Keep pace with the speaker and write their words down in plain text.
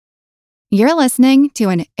You're listening to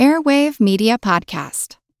an Airwave Media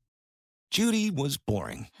Podcast. Judy was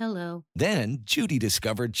boring. Hello. Then Judy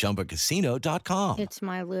discovered ChumbaCasino.com. It's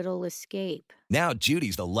my little escape. Now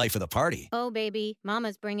Judy's the life of the party. Oh, baby,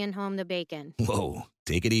 mama's bringing home the bacon. Whoa,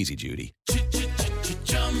 take it easy, Judy.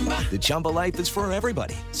 The Chumba life is for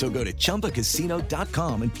everybody. So go to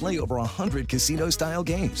ChumbaCasino.com and play over 100 casino-style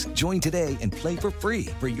games. Join today and play for free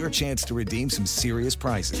for your chance to redeem some serious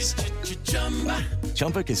prizes.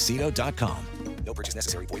 ChumbaCasino.com. No purchase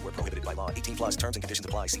necessary. Void where prohibited by law. 18 plus terms and conditions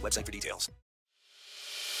apply. See website for details.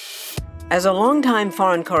 As a longtime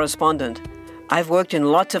foreign correspondent, I've worked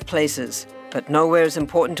in lots of places, but nowhere as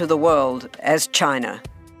important to the world as China.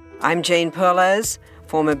 I'm Jane Perlez,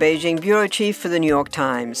 former Beijing bureau chief for the New York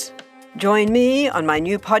Times. Join me on my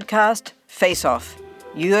new podcast, Face Off,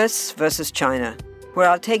 U.S. versus China, where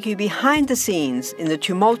I'll take you behind the scenes in the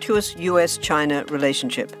tumultuous U.S.-China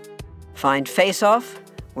relationship. Find Face Off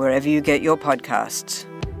wherever you get your podcasts.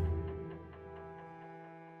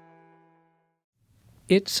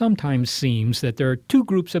 It sometimes seems that there are two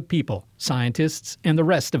groups of people, scientists and the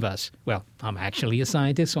rest of us. Well, I'm actually a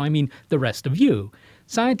scientist, so I mean the rest of you.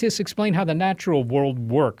 Scientists explain how the natural world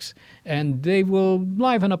works, and they will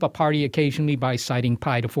liven up a party occasionally by citing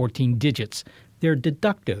pi to 14 digits. They're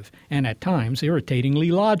deductive and at times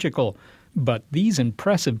irritatingly logical. But these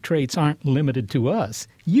impressive traits aren't limited to us.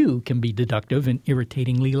 You can be deductive and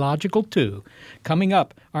irritatingly logical, too. Coming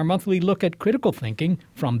up, our monthly look at critical thinking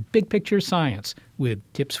from Big Picture Science, with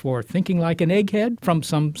tips for thinking like an egghead from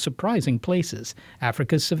some surprising places,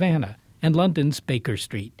 Africa's Savannah and London's Baker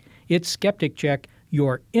Street. It's Skeptic Check,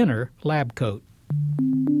 your inner lab coat.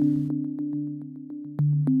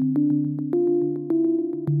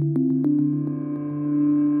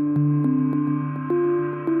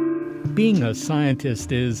 Being a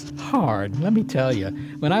scientist is hard, let me tell you.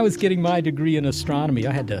 When I was getting my degree in astronomy,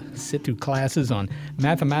 I had to sit through classes on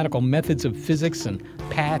mathematical methods of physics and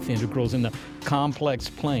path integrals in the complex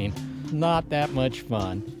plane. Not that much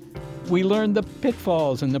fun. We learned the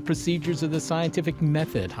pitfalls and the procedures of the scientific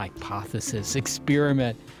method, hypothesis,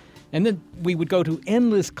 experiment. And then we would go to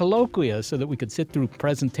endless colloquia so that we could sit through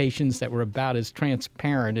presentations that were about as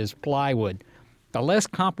transparent as plywood. The less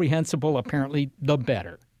comprehensible, apparently, the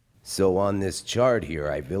better. So on this chart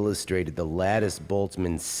here, I've illustrated the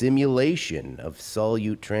Lattice-Boltzmann simulation of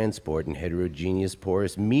solute transport in heterogeneous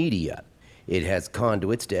porous media. It has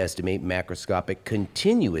conduits to estimate macroscopic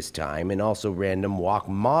continuous time and also random walk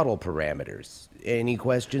model parameters. Any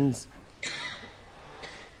questions?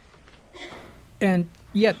 And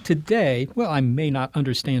yet today, well, I may not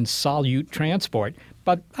understand solute transport,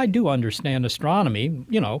 but I do understand astronomy,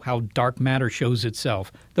 how dark matter shows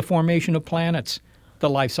itself, the formation of planets, the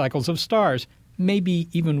life cycles of stars, maybe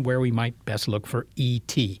even where we might best look for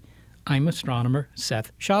E.T. I'm astronomer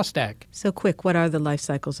Seth Shostak. So quick, what are the life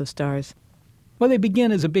cycles of stars? Well, they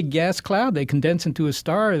begin as a big gas cloud. They condense into a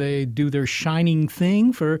star. They do their shining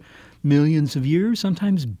thing for millions of years,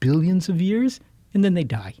 sometimes billions of years, and then they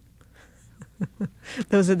die.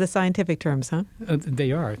 Those are the scientific terms, huh?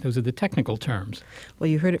 They are. Those are the technical terms. Well,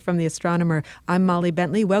 you heard it from the astronomer. I'm Molly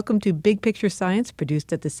Bentley. Welcome to Big Picture Science,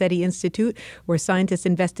 produced at the SETI Institute, where scientists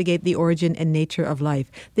investigate the origin and nature of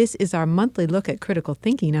life. This is our monthly look at critical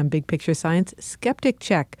thinking on Big Picture Science, Skeptic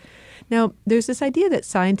Check. Now, there's this idea that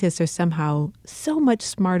scientists are somehow so much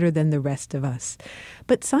smarter than the rest of us.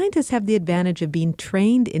 But scientists have the advantage of being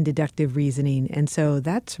trained in deductive reasoning, and so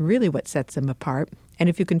that's really what sets them apart. And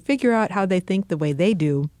if you can figure out how they think the way they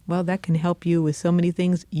do, well, that can help you with so many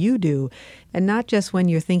things you do. And not just when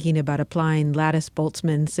you're thinking about applying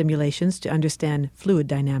Lattice-Boltzmann simulations to understand fluid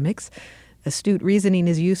dynamics. Astute reasoning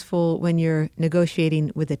is useful when you're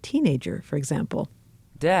negotiating with a teenager, for example.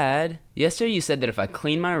 Dad, yesterday you said that if I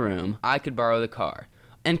cleaned my room, I could borrow the car.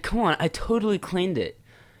 And come on, I totally cleaned it.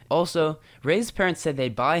 Also, Ray's parents said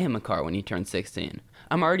they'd buy him a car when he turned 16.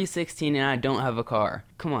 I'm already 16 and I don't have a car.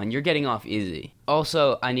 Come on, you're getting off easy.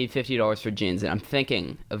 Also, I need $50 for jeans and I'm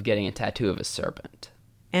thinking of getting a tattoo of a serpent.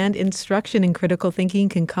 And instruction in critical thinking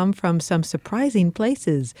can come from some surprising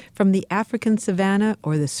places, from the African savannah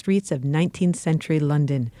or the streets of 19th century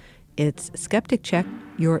London. It's Skeptic Check,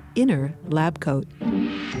 your inner lab coat.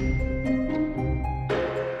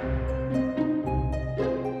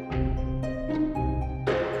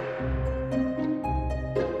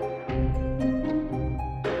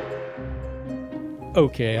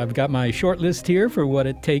 Okay, I've got my short list here for what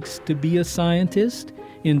it takes to be a scientist.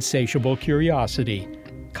 Insatiable curiosity,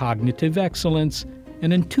 cognitive excellence,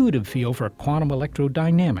 an intuitive feel for quantum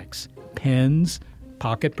electrodynamics, pens,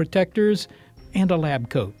 pocket protectors, and a lab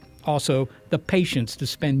coat. Also, the patience to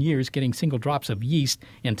spend years getting single drops of yeast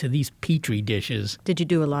into these petri dishes. Did you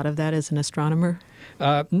do a lot of that as an astronomer?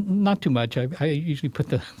 Not too much. I usually put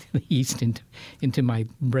the yeast into my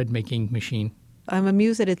bread-making machine. I'm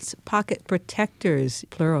amused that it's pocket protectors,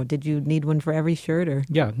 plural. Did you need one for every shirt? Or?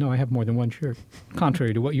 Yeah, no, I have more than one shirt,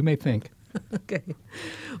 contrary to what you may think. Okay.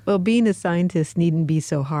 Well, being a scientist needn't be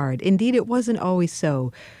so hard. Indeed, it wasn't always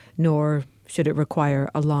so, nor should it require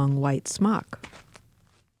a long white smock.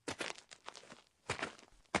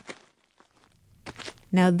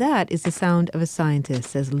 Now that is the sound of a scientist,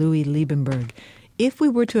 says Louis Liebenberg. If we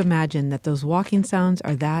were to imagine that those walking sounds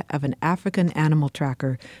are that of an African animal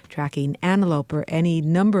tracker tracking antelope or any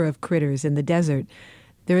number of critters in the desert,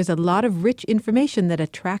 there is a lot of rich information that a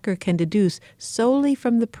tracker can deduce solely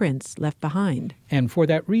from the prints left behind. And for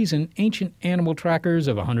that reason, ancient animal trackers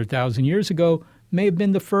of 100,000 years ago may have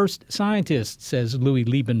been the first scientists, says Louis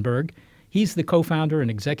Liebenberg. He's the co-founder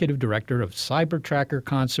and executive director of CyberTracker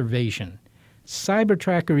Conservation.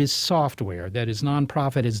 CyberTracker is software that his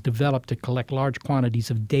nonprofit has developed to collect large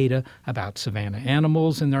quantities of data about savanna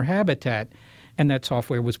animals and their habitat, and that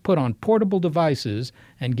software was put on portable devices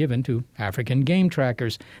and given to African game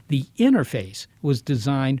trackers. The interface was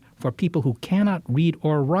designed for people who cannot read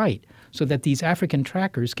or write so that these African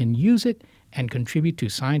trackers can use it and contribute to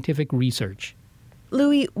scientific research.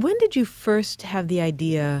 Louis, when did you first have the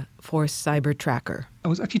idea for CyberTracker? I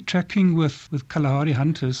was actually tracking with Kalahari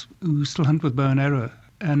hunters who still hunt with bow and arrow.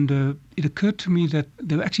 And it occurred to me that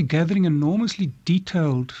they were actually gathering enormously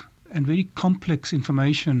detailed and very complex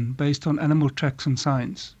information based on animal tracks and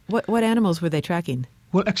signs. What animals were they tracking?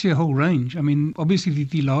 Well, actually a whole range. I mean, obviously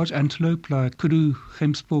the large antelope like kudu,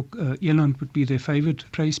 gemsbok, eland would be their favorite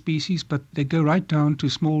prey species, but they go right down to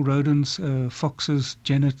small rodents, foxes,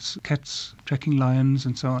 genets, cats, tracking lions,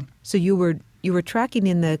 and so on. So you were tracking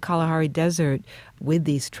in the Kalahari Desert with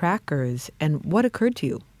these trackers, and what occurred to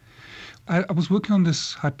you? I was working on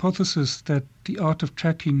this hypothesis that the art of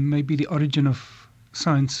tracking may be the origin of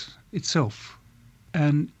science itself.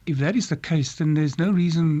 And if that is the case, then there's no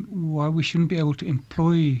reason why we shouldn't be able to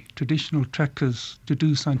employ traditional trackers to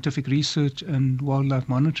do scientific research and wildlife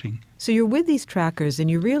monitoring. So you're with these trackers and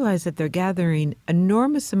you realize that they're gathering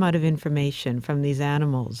enormous amount of information from these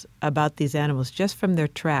animals, about these animals, just from their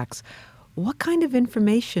tracks. What kind of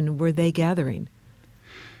information were they gathering?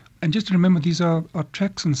 And just to remember, these are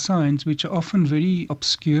tracks and signs which are often very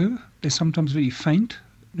obscure. They're sometimes very faint.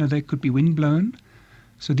 They could be windblown.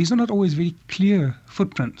 So these are not always very clear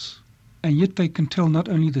footprints, and yet they can tell not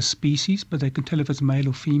only the species, but they can tell if it's male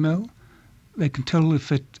or female. They can tell if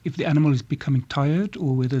the animal is becoming tired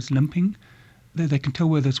or whether it's limping. They can tell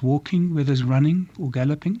whether it's walking, whether it's running or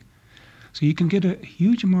galloping. So you can get a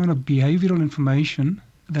huge amount of behavioral information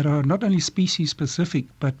that are not only species specific,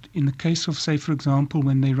 but in the case of, say, for example,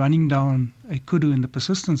 when they're running down a kudu in the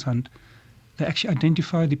persistence hunt, they actually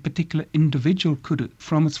identify the particular individual kudu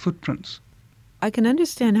from its footprints. I can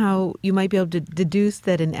understand how you might be able to deduce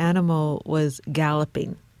that an animal was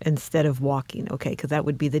galloping instead of walking, okay, because that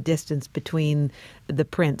would be the distance between the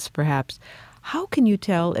prints, perhaps. How can you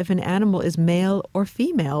tell if an animal is male or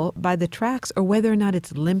female by the tracks or whether or not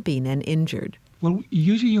it's limping and injured? Well,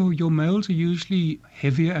 usually your males are usually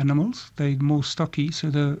heavier animals. They're more stocky,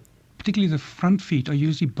 so particularly the front feet are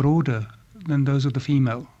usually broader than those of the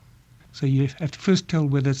female. So you have to first tell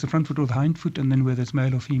whether it's the front foot or the hind foot and then whether it's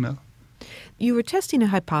male or female. You were testing a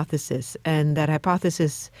hypothesis, and that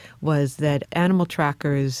hypothesis was that animal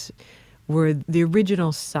trackers were the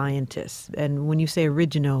original scientists. And when you say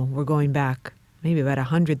original, we're going back maybe about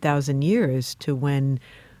 100,000 years to when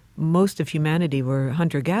most of humanity were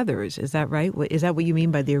hunter-gatherers. Is that right? Is that what you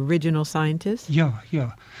mean by the original scientists? Yeah.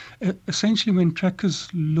 Essentially, when trackers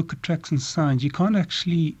look at tracks and signs,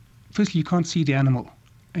 firstly, you can't see the animal,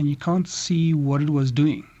 and you can't see what it was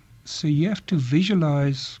doing. So you have to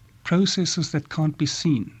visualize processes that can't be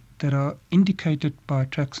seen, that are indicated by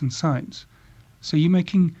tracks and signs. So you're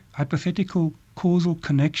making hypothetical causal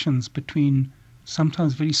connections between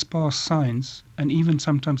sometimes very sparse signs, and even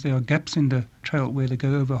sometimes there are gaps in the trail where they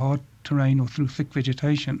go over hard terrain or through thick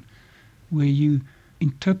vegetation, where you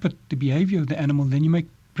interpret the behavior of the animal, then you make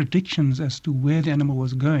predictions as to where the animal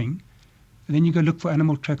was going, and then you go look for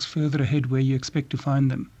animal tracks further ahead where you expect to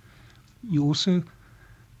find them. You're also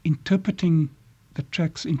interpreting the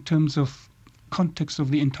tracks in terms of context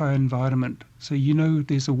of the entire environment. So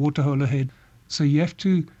there's a waterhole ahead. So you have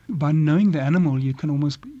to, by knowing the animal, you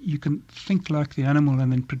can think like the animal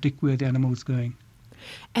and then predict where the animal is going.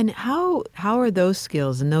 And how are those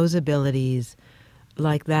skills and those abilities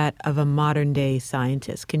like that of a modern day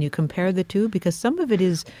scientist? Can you compare the two? Because some of it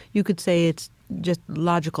is, you could say it's just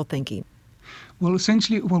logical thinking. Well,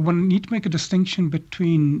 essentially, one need to make a distinction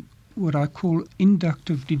between what I call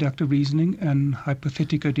inductive deductive reasoning and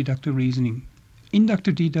hypothetical deductive reasoning.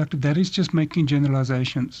 Inductive deductive, that is just making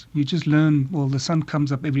generalizations. You just learn, well, the sun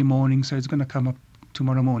comes up every morning, so it's going to come up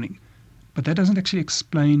tomorrow morning. But that doesn't actually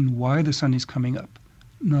explain why the sun is coming up.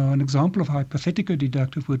 Now, an example of hypothetical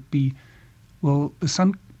deductive would be, well, the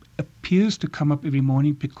sun appears to come up every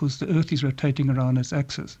morning because the earth is rotating around its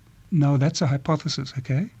axis. Now, that's a hypothesis,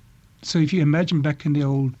 okay? So if you imagine back in the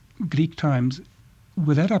old Greek times,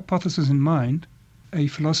 with that hypothesis in mind, a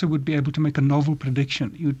philosopher would be able to make a novel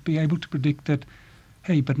prediction. He would be able to predict that,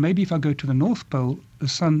 hey, but maybe if I go to the North Pole, the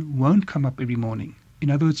sun won't come up every morning. In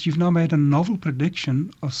other words, you've now made a novel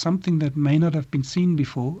prediction of something that may not have been seen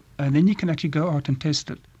before, and then you can actually go out and test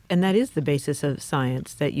it. And that is the basis of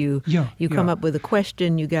science, that you come up with a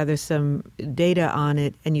question, you gather some data on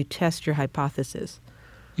it, and you test your hypothesis.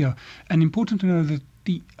 Yeah, and important to know that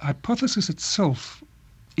the hypothesis itself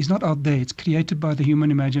is not out there. It's created by the human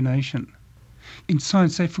imagination. In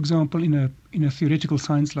science, say, for example, in a theoretical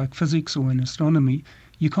science like physics or in astronomy,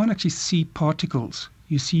 you can't actually see particles.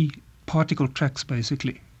 You see particle tracks,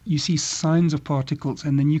 basically. You see signs of particles,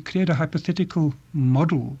 and then you create a hypothetical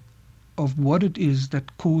model of what it is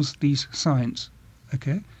that caused these signs,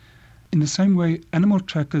 okay? In the same way, animal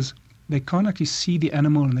trackers, they can't actually see the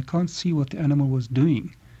animal and they can't see what the animal was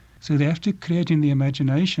doing. So they have to create in the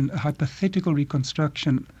imagination a hypothetical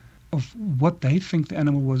reconstruction of what they think the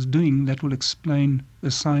animal was doing that will explain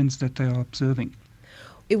the signs that they are observing.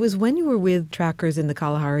 It was when you were with trackers in the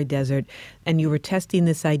Kalahari Desert and you were testing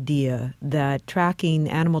this idea that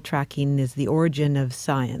animal tracking is the origin of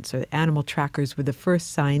science, or animal trackers were the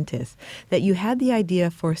first scientists, that you had the idea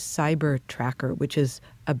for Cyber Tracker, which is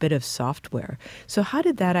a bit of software. So how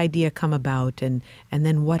did that idea come about, and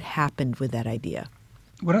then what happened with that idea?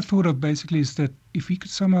 What I thought of basically is that if we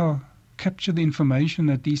could somehow capture the information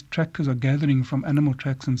that these trackers are gathering from animal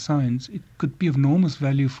tracks and signs, it could be of enormous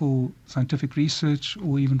value for scientific research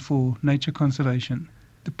or even for nature conservation.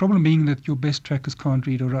 The problem being that your best trackers can't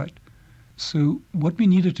read or write. So what we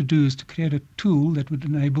needed to do is to create a tool that would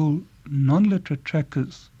enable non-literate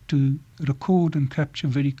trackers to record and capture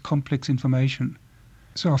very complex information.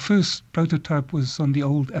 So our first prototype was on the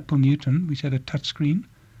old Apple Newton, which had a touchscreen,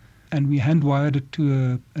 and we hand-wired it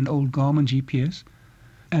to an old Garmin GPS.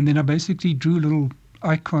 And then I basically drew little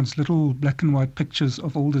icons, little black and white pictures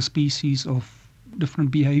of all the species, of different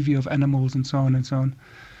behavior of animals and so on and so on.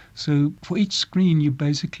 So for each screen,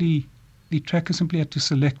 the tracker simply had to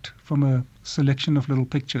select from a selection of little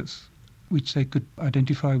pictures, which they could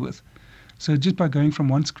identify with. So just by going from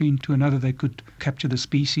one screen to another, they could capture the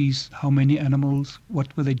species, how many animals,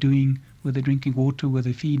 what were they doing, were they drinking water, were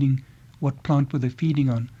they feeding, what plant were they feeding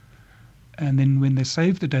on. And then when they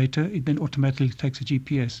save the data, it then automatically takes a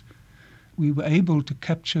GPS. We were able to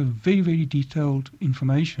capture very, very detailed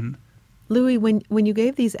information. Louis, when you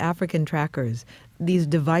gave these African trackers these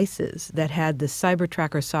devices that had the Cyber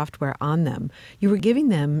Tracker software on them, you were giving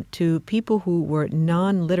them to people who were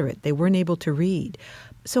non-literate. They weren't able to read.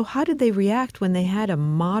 So how did they react when they had a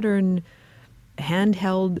modern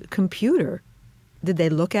handheld computer? Did they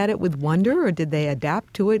look at it with wonder, or did they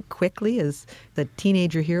adapt to it quickly as the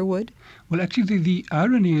teenager here would? Well, actually, the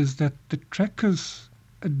irony is that the trackers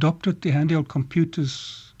adopted the handheld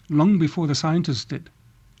computers long before the scientists did,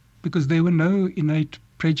 because there were no innate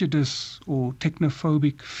prejudice or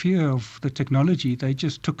technophobic fear of the technology. They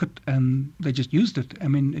just took it and they just used it. I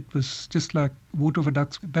mean, it was just like water off a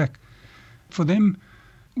duck's back. For them,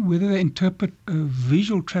 whether they interpret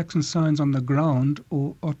visual tracks and signs on the ground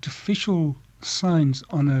or artificial signs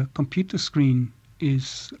on a computer screen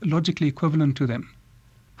is logically equivalent to them.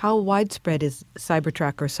 How widespread is Cyber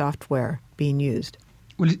Tracker software being used?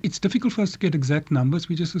 Well, it's difficult for us to get exact numbers.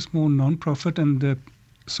 We're just a small non-profit, and the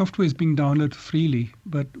software is being downloaded freely.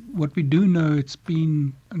 But what we do know, it's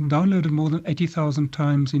been downloaded more than 80,000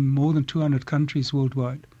 times in more than 200 countries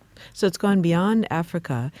worldwide. So it's gone beyond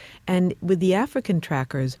Africa. And with the African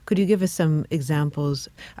trackers, could you give us some examples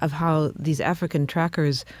of how these African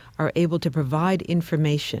trackers are able to provide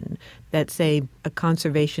information that, say, a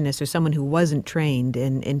conservationist or someone who wasn't trained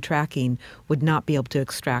in tracking would not be able to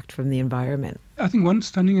extract from the environment? I think one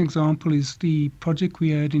stunning example is the project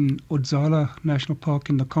we had in Odzala National Park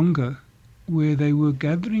in the Congo, where they were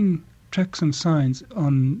gathering tracks and signs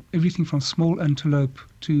on everything from small antelope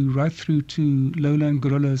to right through to lowland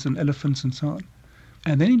gorillas and elephants and so on.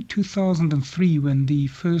 And then in 2003, when the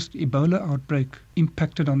first Ebola outbreak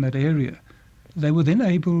impacted on that area, they were then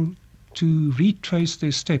able to retrace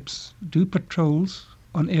their steps, do patrols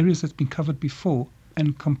on areas that's been covered before,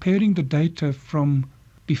 and comparing the data from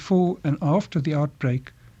before and after the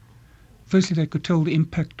outbreak, Firstly, they could tell the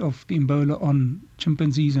impact of the Ebola on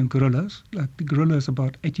chimpanzees and gorillas. Like the gorillas,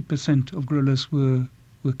 about 80% of gorillas were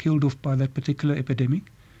killed off by that particular epidemic.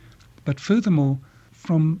 But furthermore,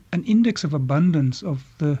 from an index of abundance of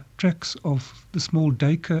the tracks of the small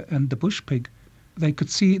duiker and the bush pig, they could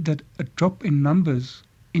see that a drop in numbers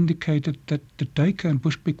indicated that the duiker and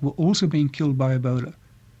bush pig were also being killed by Ebola,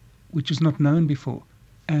 which is not known before.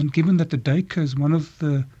 And given that the duiker is one of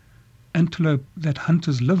the antelope that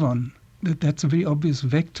hunters live on, that's a very obvious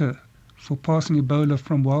vector for passing Ebola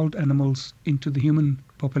from wild animals into the human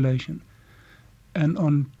population. And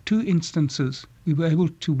on 2 instances, we were able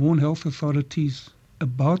to warn health authorities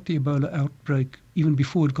about the Ebola outbreak even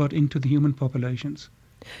before it got into the human populations.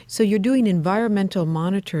 So you're doing environmental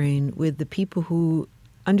monitoring with the people who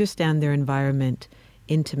understand their environment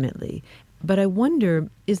intimately. But I wonder,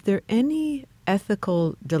 is there any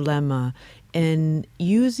ethical dilemma in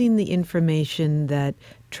using the information that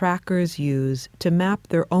trackers use to map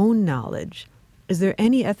their own knowledge? Is there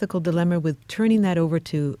any ethical dilemma with turning that over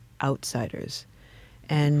to outsiders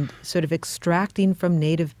and sort of extracting from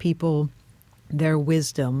native people their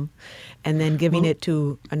wisdom and then giving it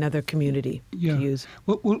to another community to use?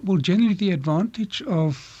 Well, generally the advantage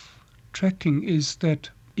of tracking is that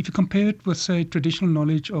if you compare it with, say, traditional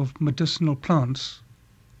knowledge of medicinal plants,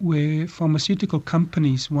 where pharmaceutical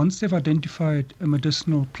companies, once they've identified a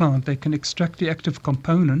medicinal plant, they can extract the active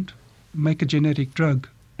component, make a generic drug,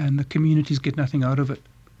 and the communities get nothing out of it.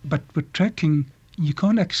 But with tracking, you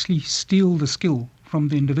can't actually steal the skill from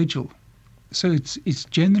the individual. So it's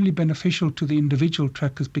generally beneficial to the individual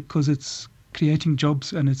trackers because it's creating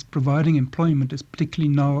jobs and it's providing employment,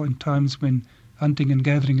 particularly now in times when hunting and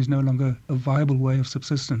gathering is no longer a viable way of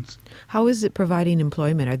subsistence. How is it providing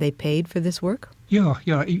employment? Are they paid for this work? Yeah.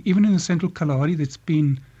 Even in the Central Kalahari, that's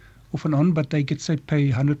been off and on, but they get, say, pay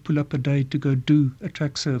 100 pula per day to go do a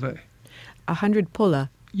track survey. 100 pula?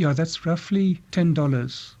 Yeah, that's roughly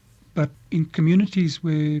 $10. But in communities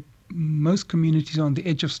where most communities are on the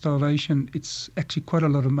edge of starvation, it's actually quite a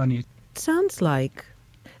lot of money. It sounds like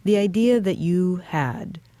the idea that you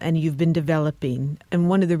had and you've been developing, and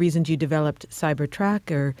one of the reasons you developed Cyber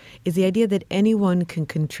Tracker is the idea that anyone can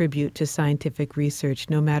contribute to scientific research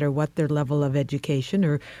no matter what their level of education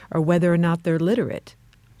or whether or not they're literate.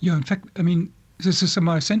 Yeah, in fact, I mean, so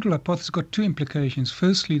my central hypothesis got 2 implications.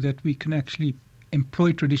 Firstly, that we can actually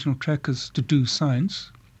employ traditional trackers to do science.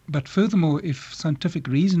 But furthermore, if scientific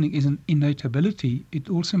reasoning is an innate ability, it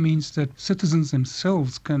also means that citizens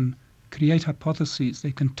themselves can create hypotheses,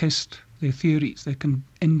 they can test their theories, they can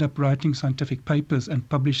end up writing scientific papers and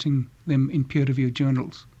publishing them in peer-reviewed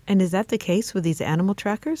journals. And is that the case with these animal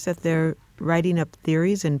trackers, that they're writing up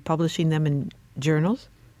theories and publishing them in journals?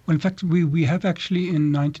 Well, in fact, we have actually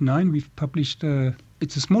in 1999, we've published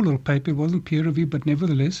it's a small little paper. It wasn't peer-reviewed, but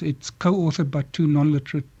nevertheless, it's co-authored by 2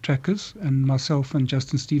 non-literate trackers and myself and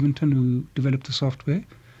Justin Steventon, who developed the software.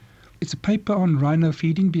 It's a paper on rhino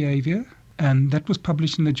feeding behavior, and that was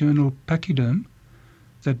published in the journal Pachyderm,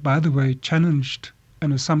 that, by the way, challenged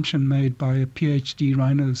an assumption made by a PhD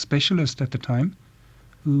rhino specialist at the time,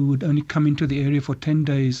 who would only come into the area for 10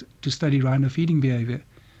 days to study rhino feeding behavior.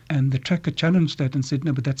 And the tracker challenged that and said,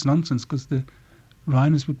 no, but that's nonsense, because the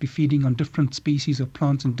rhinos would be feeding on different species of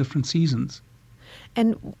plants in different seasons.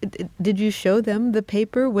 And did you show them the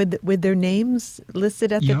paper with their names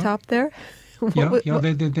listed at the top there?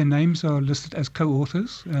 Their names are listed as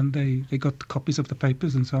co-authors, and they got copies of the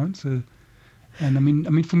papers and so on. So, and I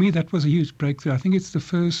mean, for me, that was a huge breakthrough. I think it's the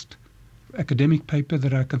first academic paper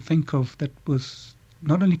that I can think of that was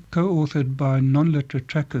not only co-authored by non-literate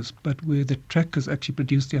trackers, but where the trackers actually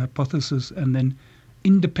produced the hypothesis and then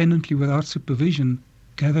independently, without supervision,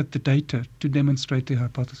 gathered the data to demonstrate their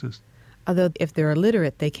hypothesis. Although if they're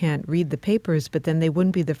illiterate, they can't read the papers, but then they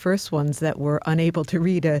wouldn't be the first ones that were unable to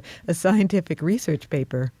read a scientific research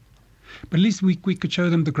paper. But at least we could show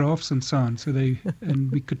them the graphs and so on,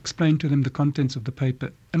 and we could explain to them the contents of the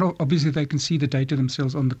paper. And obviously they can see the data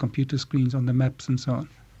themselves on the computer screens, on the maps and so on.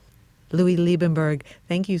 Louis Liebenberg,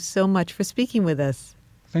 thank you so much for speaking with us.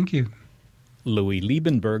 Thank you. Louis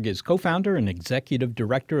Liebenberg is co-founder and executive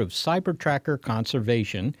director of Cyber Tracker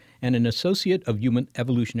Conservation and an associate of human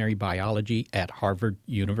evolutionary biology at Harvard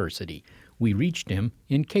University. We reached him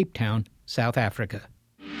in Cape Town, South Africa.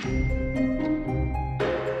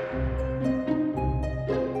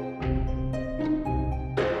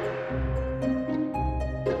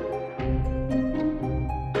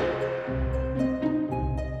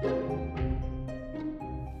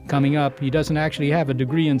 Coming up, he doesn't actually have a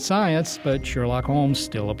degree in science, but Sherlock Holmes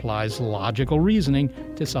still applies logical reasoning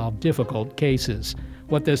to solve difficult cases.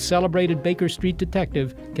 what the celebrated Baker Street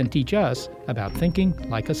detective can teach us about thinking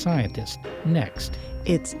like a scientist. Next.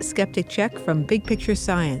 It's Skeptic Check from Big Picture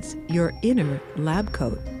Science, your inner lab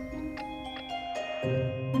coat.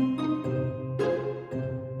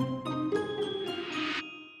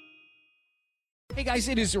 Hey guys,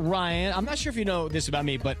 it is Ryan. I'm not sure if you know this about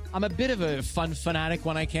me, but I'm a bit of a fun fanatic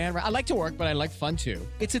when I can. I like to work, but I like fun too.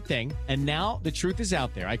 It's a thing. And now the truth is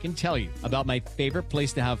out there. I can tell you about my favorite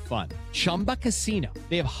place to have fun. Chumba Casino.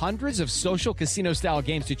 They have hundreds of social casino style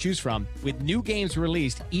games to choose from with new games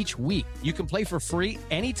released each week. You can play for free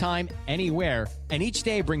anytime, anywhere. And each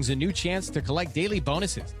day brings a new chance to collect daily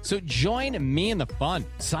bonuses. So join me in the fun.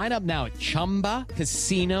 Sign up now at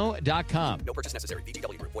ChumbaCasino.com. No purchase necessary.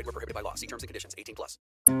 VGW Group. Void where prohibited by law. See terms and conditions. 18+.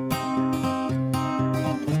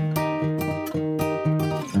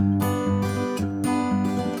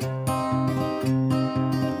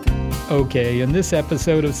 Okay, in this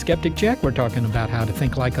episode of Skeptic Check, we're talking about how to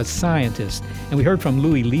think like a scientist. And we heard from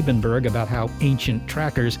Louis Liebenberg about how ancient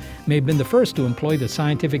trackers may have been the first to employ the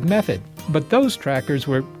scientific method. But those trackers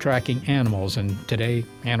were tracking animals, and today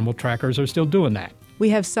animal trackers are still doing that. We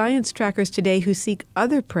have science trackers today who seek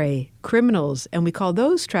other prey, criminals, and we call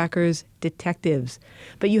those trackers detectives.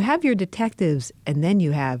 But you have your detectives, and then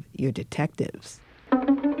you have your detectives.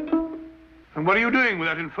 And what are you doing with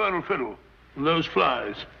that infernal fiddle and those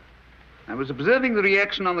flies? I was observing the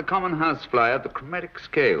reaction on the common housefly at the chromatic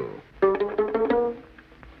scale. A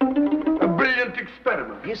brilliant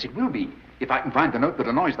experiment. Yes, it will be. If I can find the note that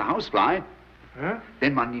annoys the housefly,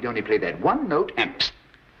 then one need only play that one note and psst,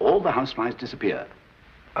 all the houseflies disappear.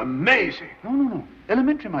 Amazing. No.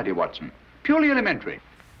 Elementary, my dear Watson. Purely elementary.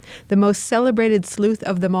 The most celebrated sleuth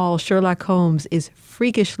of them all, Sherlock Holmes, is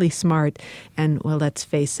freakishly smart and, well, let's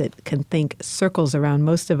face it, can think circles around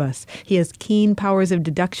most of us. He has keen powers of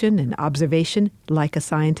deduction and observation, like a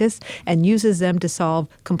scientist, and uses them to solve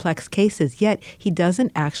complex cases, yet he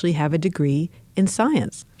doesn't actually have a degree in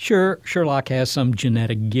science. Sure, Sherlock has some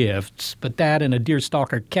genetic gifts, but that and a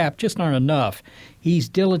deerstalker cap just aren't enough. He's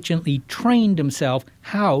diligently trained himself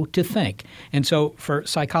how to think. And so for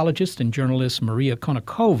psychologist and journalist Maria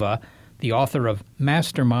Konnikova, the author of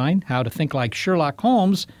Mastermind, How to Think Like Sherlock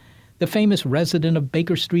Holmes, the famous resident of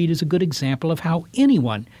Baker Street is a good example of how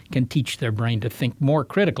anyone can teach their brain to think more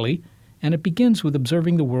critically, and it begins with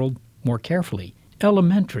observing the world more carefully.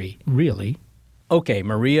 Elementary, really. Okay,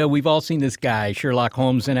 Maria, we've all seen this guy, Sherlock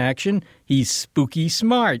Holmes, in action. He's spooky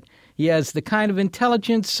smart. He has the kind of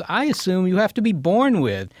intelligence I assume you have to be born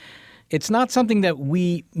with. It's not something that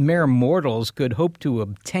we mere mortals could hope to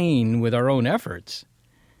obtain with our own efforts.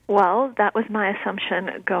 Well, that was my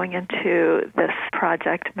assumption going into this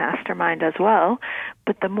project, Mastermind, as well.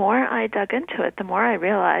 But the more I dug into it, the more I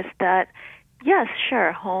realized that yes,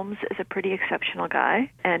 sure, Holmes is a pretty exceptional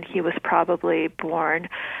guy, and he was probably born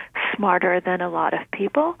smarter than a lot of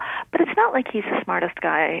people, but it's not like he's the smartest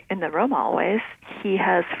guy in the room always. He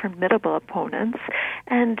has formidable opponents,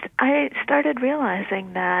 and I started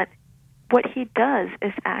realizing that what he does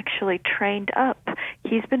is actually trained up.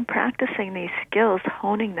 He's been practicing these skills,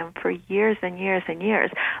 honing them for years and years and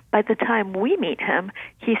years. By the time we meet him,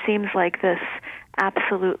 he seems like this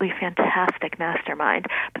absolutely fantastic mastermind.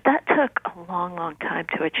 But that took a long, long time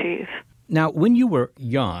to achieve. Now, when you were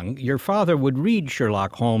young, your father would read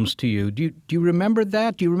Sherlock Holmes to you. Do you remember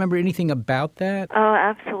that? Do you remember anything about that? Oh,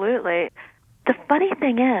 absolutely. The funny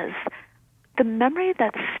thing is, the memory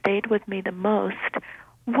that stayed with me the most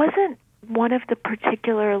wasn't one of the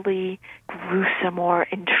particularly gruesome or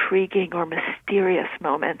intriguing or mysterious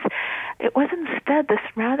moments. It was instead this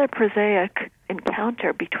rather prosaic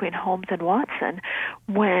encounter between Holmes and Watson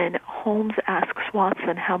when Holmes asks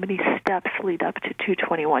Watson how many steps lead up to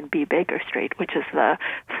 221B Baker Street, which is the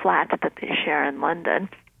flat that they share in London.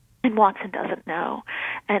 And Watson doesn't know.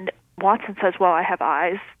 And Watson says, well, I have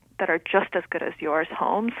eyes that are just as good as yours,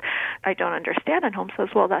 Holmes. I don't understand. And Holmes says,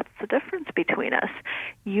 well, that's the difference between us.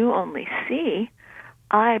 You only see.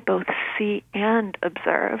 I both see and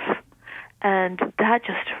observe. And that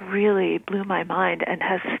just really blew my mind and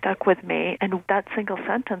has stuck with me. And that single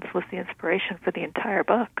sentence was the inspiration for the entire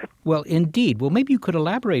book. Well, indeed. Well, maybe you could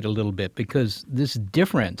elaborate a little bit, because this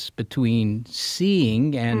difference between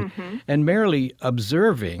seeing and merely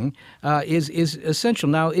observing is essential.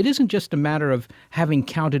 Now, it isn't just a matter of having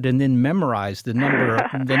counted and then memorized the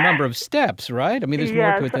number of steps, right? I mean, there's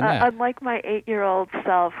more to it than that. Unlike my 8-year-old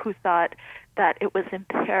self who thought that it was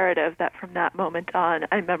imperative that from that moment on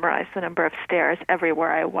I memorized the number of stairs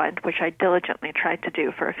everywhere I went, which I diligently tried to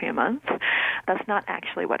do for a few months. That's not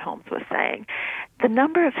actually what Holmes was saying. The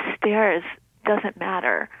number of stairs doesn't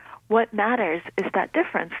matter. What matters is that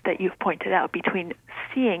difference that you've pointed out between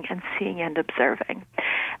seeing and observing.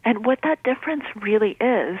 And what that difference really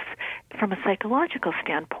is, from a psychological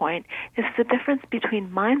standpoint, is the difference between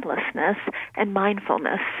mindlessness and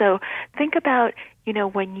mindfulness. So think about,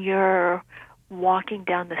 when you're walking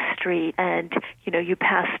down the street and, you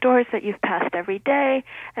pass stores that you've passed every day,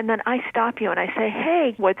 and then I stop you and I say,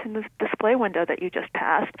 hey, what's in this display window that you just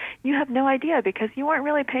passed? You have no idea because you weren't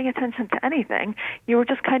really paying attention to anything. You were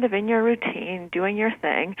just kind of in your routine, doing your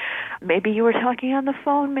thing. Maybe you were talking on the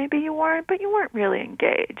phone, maybe you weren't, but you weren't really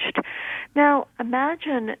engaged. Now,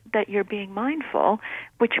 imagine that you're being mindful,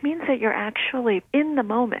 which means that you're actually in the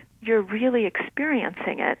moment. You're really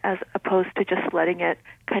experiencing it as opposed to just letting it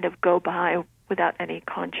kind of go by without any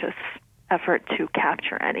conscious effort to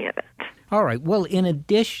capture any of it. All right. Well, in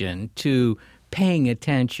addition to paying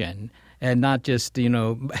attention and not just,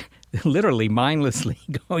 literally mindlessly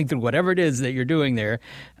going through whatever it is that you're doing there,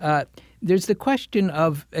 there's the question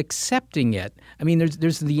of accepting it. I mean,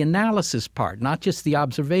 there's the analysis part, not just the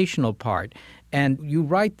observational part. And you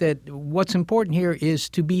write that what's important here is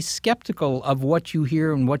to be skeptical of what you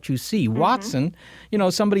hear and what you see. Mm-hmm. Watson,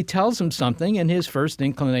 somebody tells him something, and his first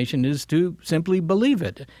inclination is to simply believe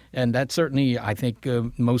it. And that's certainly, I think,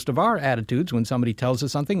 most of our attitudes. When somebody tells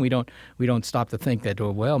us something, we don't stop to think that,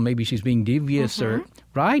 maybe she's being devious, mm-hmm. or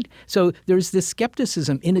right? So there's this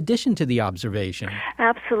skepticism in addition to the observation.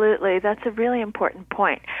 Absolutely. That's a really important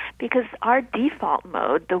point, because our default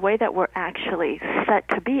mode, the way that we're actually set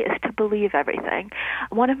to be, is to believe everything.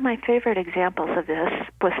 One of my favorite examples of this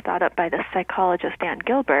was thought up by the psychologist Dan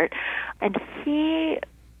Gilbert, and he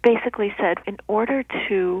basically said, in order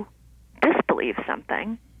to disbelieve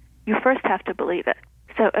something, you first have to believe it.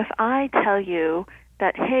 So if I tell you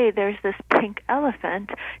that, hey, there's this pink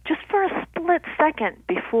elephant, just for a split second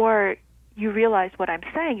before you realize what I'm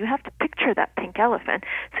saying, you have to picture that pink elephant.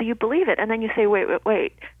 So you believe it, and then you say,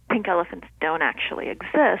 wait, pink elephants don't actually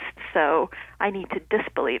exist, so I need to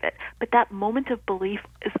disbelieve it. But that moment of belief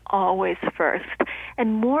is always first.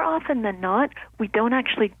 And more often than not, we don't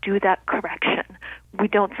actually do that correction. We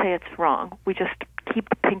don't say it's wrong. We just keep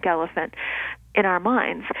the pink elephant in our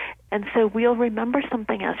minds. And so we'll remember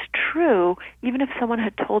something as true, even if someone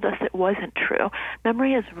had told us it wasn't true.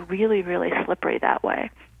 Memory is really, really slippery that way.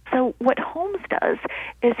 So what Holmes does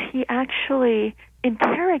is he actually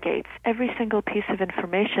interrogates every single piece of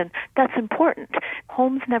information that's important.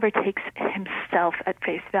 Holmes never takes himself at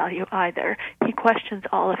face value either. He questions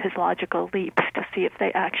all of his logical leaps to see if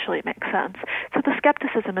they actually make sense. So the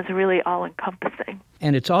skepticism is really all-encompassing.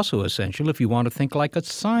 And it's also essential if you want to think like a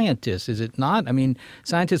scientist, is it not? I mean,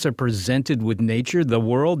 scientists are presented with nature, the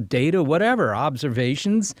world, data, whatever,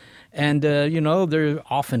 observations, and, there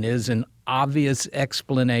often is an obvious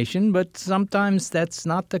explanation, but sometimes that's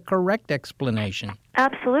not the correct explanation.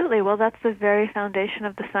 Absolutely. Well, that's the very foundation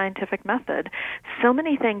of the scientific method. So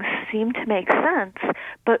many things seem to make sense,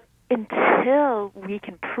 but until we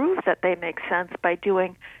can prove that they make sense by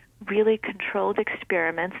doing really controlled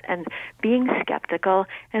experiments and being skeptical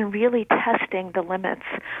and really testing the limits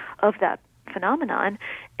of that phenomenon,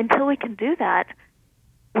 until we can do that,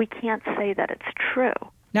 we can't say that it's true.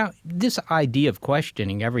 Now, this idea of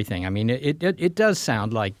questioning everything, I mean, it does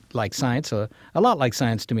sound like science, a lot like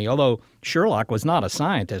science to me, although Sherlock was not a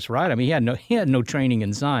scientist, right? I mean, he had no training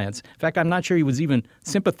in science. In fact, I'm not sure he was even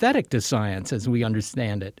sympathetic to science as we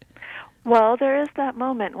understand it. Well, there is that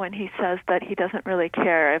moment when he says that he doesn't really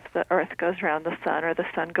care if the Earth goes around the sun or the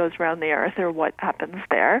sun goes around the Earth or what happens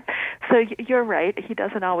there. So you're right, he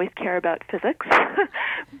doesn't always care about physics,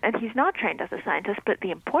 and he's not trained as a scientist, but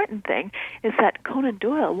the important thing is that Conan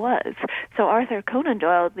Doyle was. So Arthur Conan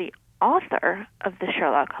Doyle, the author of the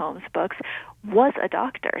Sherlock Holmes books, was a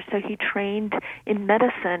doctor. So he trained in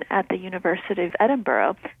medicine at the University of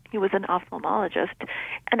Edinburgh. He was an ophthalmologist.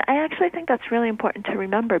 And I actually think that's really important to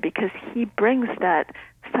remember because he brings that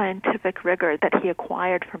scientific rigor that he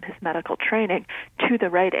acquired from his medical training to the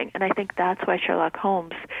writing. And I think that's why Sherlock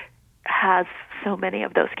Holmes has so many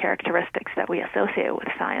of those characteristics that we associate with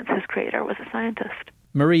science. His creator was a scientist.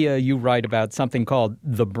 Maria, you write about something called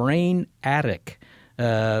the brain attic.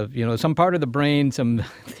 Some part of the brain, some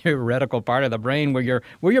theoretical part of the brain where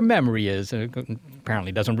your memory is.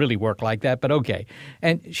 Apparently doesn't really work like that, but okay.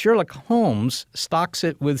 And Sherlock Holmes stocks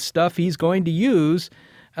it with stuff he's going to use.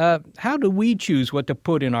 How do we choose what to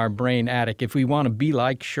put in our brain attic if we want to be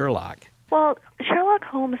like Sherlock? Well, Sherlock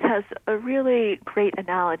Holmes has a really great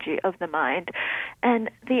analogy of the mind, and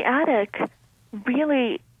the attic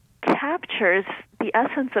really captures the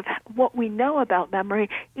essence of what we know about memory,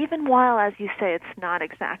 even while, as you say, it's not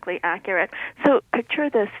exactly accurate. So picture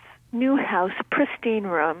this new house, pristine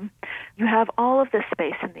room, You have all of this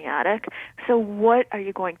space in the attic, so what are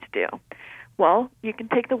you going to do? Well, you can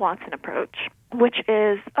take the Watson approach, which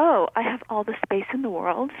is, I have all the space in the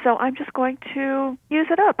world, so I'm just going to use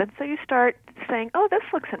it up. And so you start saying, this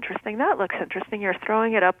looks interesting, that looks interesting. You're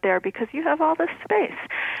throwing it up there because you have all this space.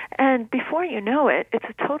 And before you know it, it's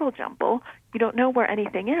a total jumble. You don't know where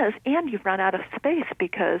anything is, and you've run out of space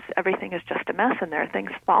because everything is just a mess and there are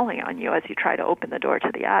things falling on you as you try to open the door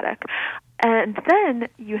to the attic. And then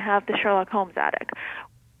you have the Sherlock Holmes attic.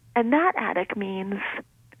 And that attic means,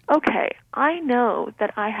 okay, I know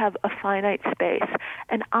that I have a finite space,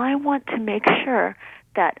 and I want to make sure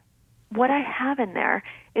that what I have in there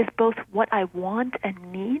is both what I want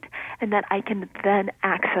and need, and that I can then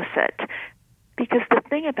access it. Because the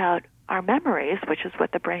thing about our memories, which is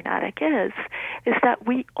what the brain attic is that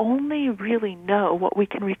we only really know what we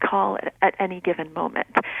can recall at any given moment.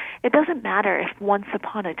 It doesn't matter if once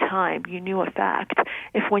upon a time you knew a fact,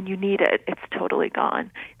 if when you need it, it's totally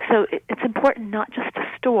gone. So it's important not just to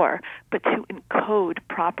store, but to encode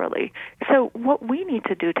properly. So what we need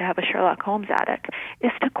to do to have a Sherlock Holmes attic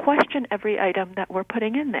is to question every item that we're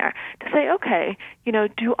putting in there. To say, okay,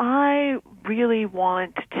 do I really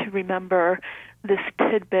want to remember this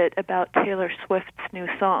tidbit about Taylor Swift's new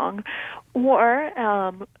song, or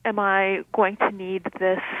am I going to need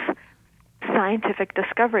this scientific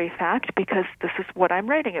discovery fact because this is what I'm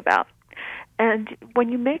writing about? And when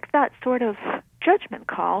you make that sort of judgment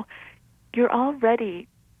call, you're already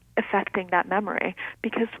affecting that memory,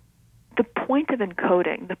 because the point of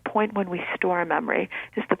encoding, the point when we store a memory,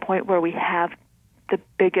 is the point where we have the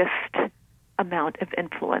biggest amount of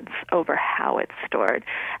influence over how it's stored.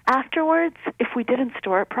 Afterwards, if we didn't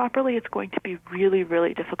store it properly, it's going to be really,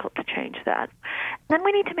 really difficult to change that. Then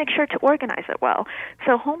we need to make sure to organize it well.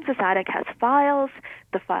 So Holmes's attic has files.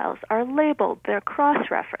 The files are labeled. They're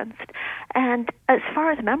cross-referenced. And as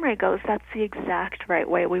far as memory goes, that's the exact right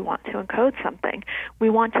way we want to encode something.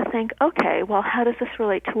 We want to think, okay, well, how does this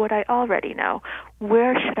relate to what I already know?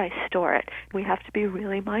 Where should I store it? We have to be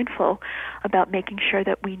really mindful about making sure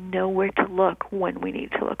that we know where to look when we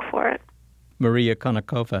need to look for it. Maria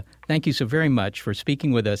Konnikova, thank you so very much for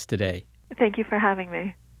speaking with us today. Thank you for having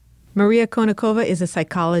me. Maria Konnikova is a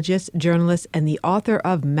psychologist, journalist, and the author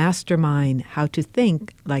of Mastermind, How to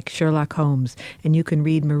Think Like Sherlock Holmes. And you can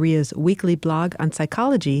read Maria's weekly blog on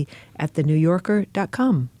psychology at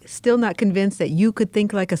thenewyorker.com. Still not convinced that you could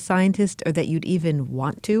think like a scientist or that you'd even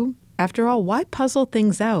want to? After all, why puzzle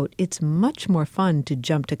things out? It's much more fun to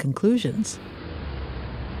jump to conclusions.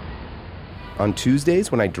 On Tuesdays,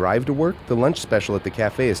 when I drive to work, the lunch special at the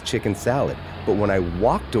cafe is chicken salad. But when I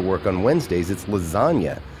walk to work on Wednesdays, it's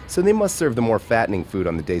lasagna. So they must serve the more fattening food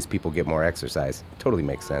on the days people get more exercise. Totally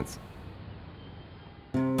makes sense.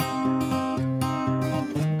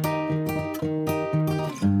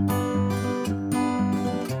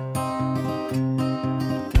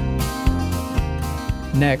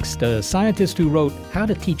 Next, a scientist who wrote How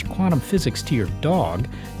to Teach Quantum Physics to Your Dog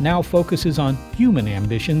now focuses on human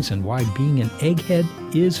ambitions and why being an egghead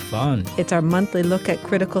is fun. It's our monthly look at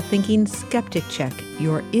critical thinking. Skeptic Check,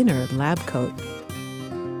 your inner lab coat.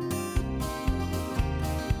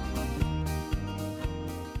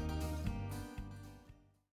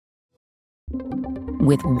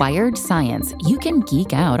 With Wired Science, you can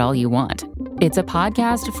geek out all you want. It's a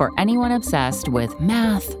podcast for anyone obsessed with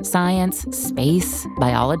math, science, space,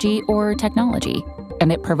 biology, or technology.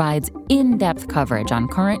 And it provides in-depth coverage on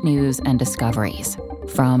current news and discoveries.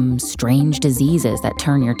 From strange diseases that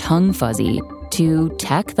turn your tongue fuzzy to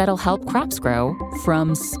tech that'll help crops grow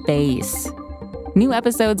from space. New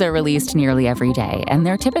episodes are released nearly every day, and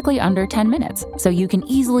they're typically under 10 minutes, so you can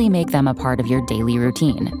easily make them a part of your daily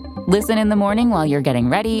routine. Listen in the morning while you're getting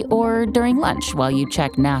ready or during lunch while you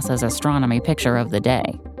check NASA's astronomy picture of the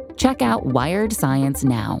day. Check out Wired Science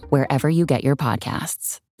now wherever you get your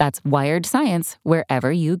podcasts. That's Wired Science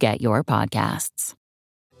wherever you get your podcasts.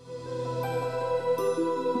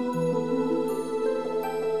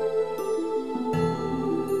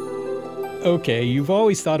 Okay, you've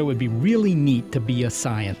always thought it would be really neat to be a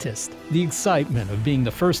scientist. The excitement of being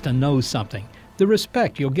the first to know something. The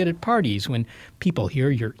respect you'll get at parties when people hear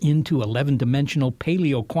you're into 11-dimensional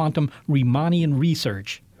paleo-quantum Riemannian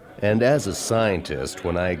research. And as a scientist,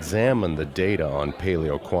 when I examined the data on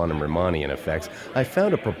paleo-quantum Riemannian effects, I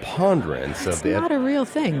found a preponderance It's of the... It's not a real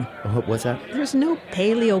thing. What's that? There's no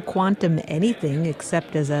paleo-quantum anything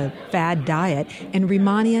except as a fad diet, and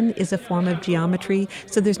Riemannian is a form of geometry,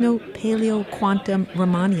 so there's no paleo-quantum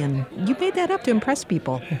Riemannian. You made that up to impress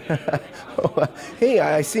people. Hey,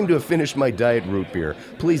 I seem to have finished my diet root beer.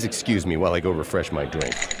 Please excuse me while I go refresh my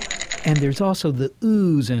drink. And there's also the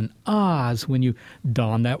oohs and ahs when you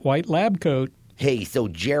don that white lab coat. Hey, so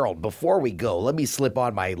Gerald, before we go, let me slip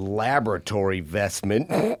on my laboratory vestment.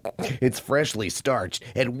 It's freshly starched,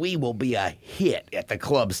 and we will be a hit at the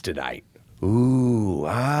clubs tonight. Ooh,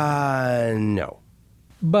 no.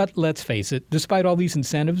 But let's face it, despite all these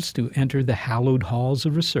incentives to enter the hallowed halls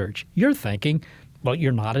of research, you're thinking, well,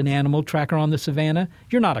 you're not an animal tracker on the savannah.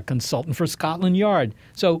 You're not a consultant for Scotland Yard.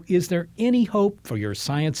 So is there any hope for your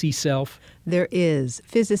sciencey self? There is.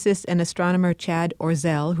 Physicist and astronomer Chad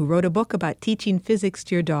Orzel, who wrote a book about teaching physics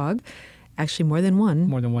to your dog. Actually, more than one.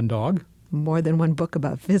 More than one dog? More than one book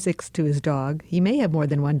about physics to his dog. He may have more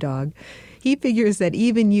than one dog. He figures that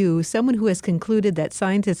even you, someone who has concluded that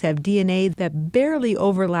scientists have DNA that barely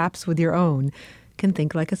overlaps with your own, can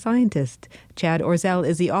think like a scientist. Chad Orzel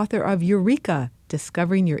is the author of Eureka,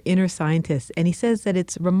 Discovering Your Inner Scientist, and he says that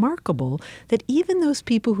it's remarkable that even those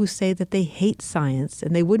people who say that they hate science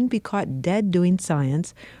and they wouldn't be caught dead doing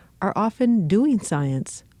science are often doing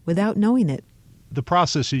science without knowing it. The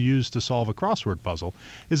process you use to solve a crossword puzzle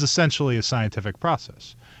is essentially a scientific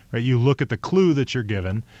process. Right? You look at the clue that you're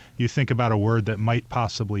given, you think about a word that might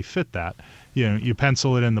possibly fit that. You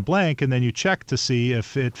pencil it in the blank, and then you check to see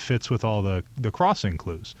if it fits with all the crossing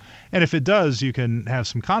clues. And if it does, you can have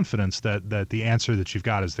some confidence that the answer that you've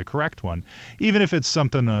got is the correct one, even if it's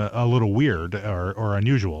something a little weird or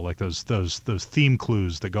unusual, like those theme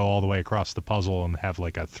clues that go all the way across the puzzle and have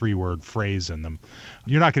like a 3-word phrase in them.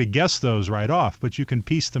 You're not going to guess those right off, but you can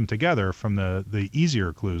piece them together from the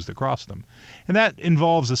easier clues that cross them. And that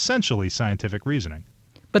involves essentially scientific reasoning.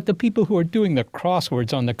 But the people who are doing the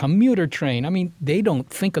crosswords on the commuter train, I mean, they don't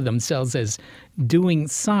think of themselves as doing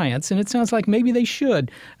science, and it sounds like maybe they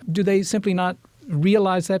should. Do they simply not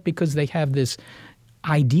realize that because they have this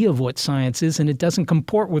idea of what science is and it doesn't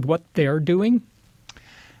comport with what they're doing?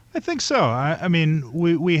 I think so. I mean,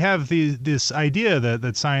 we have this idea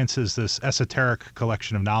that science is this esoteric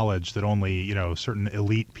collection of knowledge that only, certain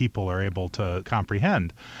elite people are able to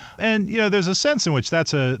comprehend. And, there's a sense in which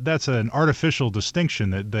that's an artificial distinction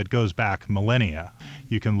that goes back millennia.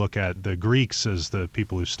 You can look at the Greeks as the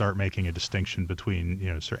people who start making a distinction between,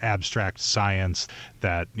 sort of abstract science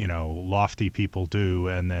that, lofty people do,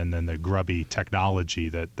 and then the grubby technology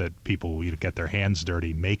that people get their hands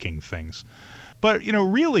dirty making things. But,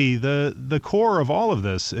 really, the core of all of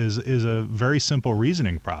this is a very simple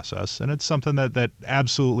reasoning process, and it's something that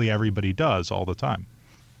absolutely everybody does all the time.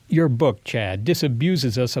 Your book, Chad,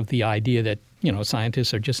 disabuses us of the idea that,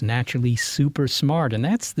 scientists are just naturally super smart, and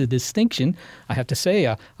that's the distinction. I have to say,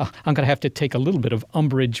 I'm going to have to take a little bit of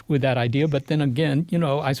umbrage with that idea, but then again,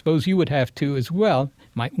 I suppose you would have to as well.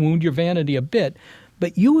 Might wound your vanity a bit.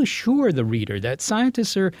 But you assure the reader that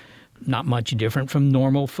scientists are not much different from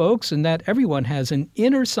normal folks, and that everyone has an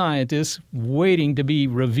inner scientist waiting to be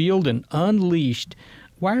revealed and unleashed.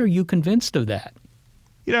 Why are you convinced of that?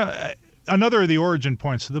 Another of the origin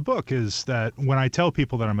points of the book is that when I tell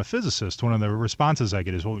people that I'm a physicist, one of the responses I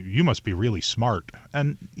get is, well, you must be really smart.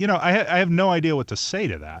 And, I have no idea what to say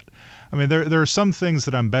to that. I mean, there are some things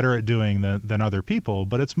that I'm better at doing than other people,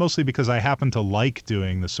 but it's mostly because I happen to like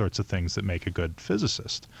doing the sorts of things that make a good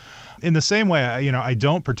physicist. In the same way, I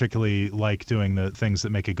don't particularly like doing the things that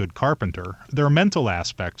make a good carpenter. There are mental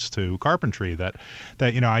aspects to carpentry that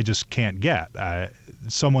I just can't get.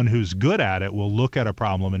 Someone who's good at it will look at a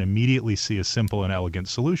problem and immediately see a simple and elegant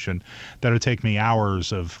solution that would take me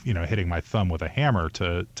hours of hitting my thumb with a hammer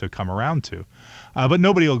to come around to. But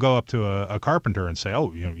nobody will go up to a carpenter and say,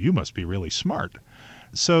 "Oh, you must be really smart."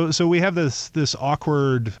 So we have this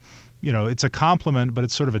awkward. It's a compliment, but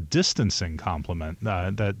it's sort of a distancing compliment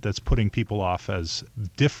that's putting people off as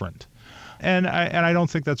different. And I don't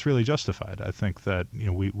think that's really justified. I think that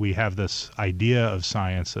we have this idea of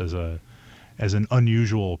science as an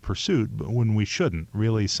unusual pursuit, but when we shouldn't.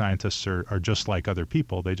 Really, scientists are just like other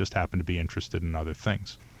people. They just happen to be interested in other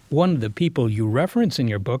things. One of the people you reference in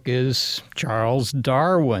your book is Charles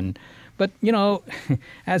Darwin. But,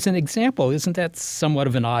 as an example, isn't that somewhat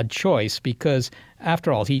of an odd choice? Because,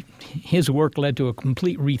 after all, his work led to a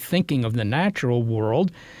complete rethinking of the natural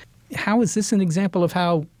world. How is this an example of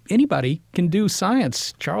how anybody can do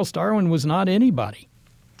science? Charles Darwin was not anybody.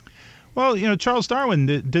 Well, Charles Darwin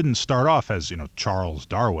didn't start off as, Charles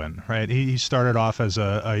Darwin, right? He started off as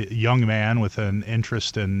a young man with an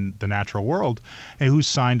interest in the natural world and who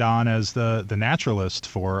signed on as the naturalist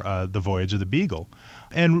for the Voyage of the Beagle.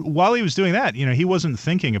 And while he was doing that, he wasn't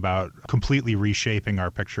thinking about completely reshaping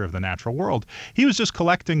our picture of the natural world. He was just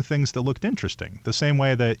collecting things that looked interesting. The same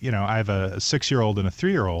way that, I have a 6-year-old and a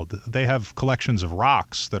 3-year-old. They have collections of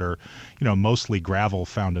rocks that are, mostly gravel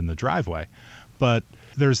found in the driveway. But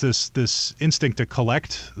there's this instinct to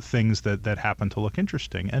collect things that happen to look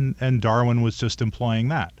interesting. And Darwin was just employing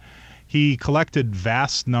that. He collected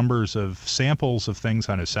vast numbers of samples of things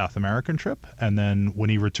on his South American trip, and then when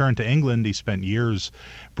he returned to England, he spent years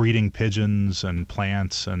breeding pigeons and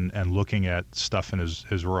plants and looking at stuff in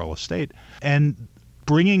his rural estate. And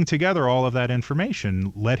bringing together all of that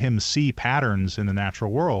information let him see patterns in the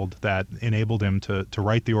natural world that enabled him to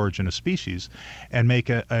write The Origin of Species and make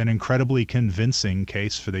an incredibly convincing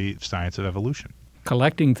case for the science of evolution.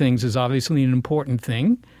 Collecting things is obviously an important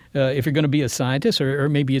thing. If you're going to be a scientist, or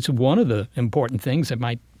maybe it's one of the important things that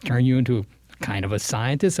might turn you into kind of a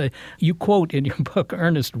scientist. You quote in your book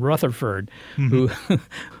Ernest Rutherford, who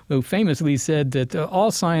famously said that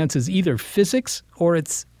all science is either physics or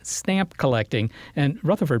it's stamp collecting. And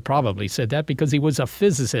Rutherford probably said that because he was a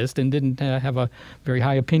physicist and didn't have a very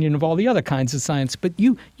high opinion of all the other kinds of science. But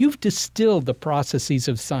you've distilled the processes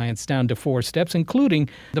of science down to 4 steps, including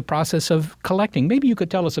the process of collecting. Maybe you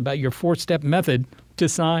could tell us about your 4-step method to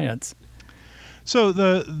science. So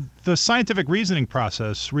the scientific reasoning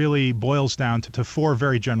process really boils down to 4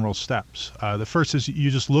 very general steps. The first is you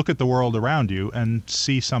just look at the world around you and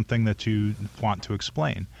see something that you want to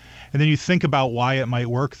explain. And then you think about why it might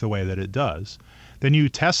work the way that it does. Then you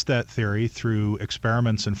test that theory through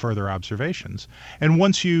experiments and further observations. And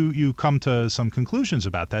once you come to some conclusions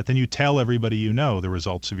about that, then you tell everybody you know the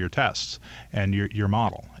results of your tests and your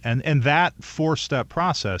model. And that 4-step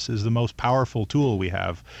process is the most powerful tool we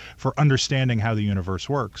have for understanding how the universe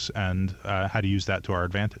works and how to use that to our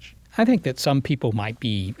advantage. I think that some people might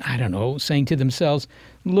be, saying to themselves,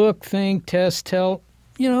 look, think, test, tell.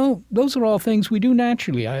 Those are all things we do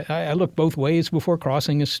naturally. I look both ways before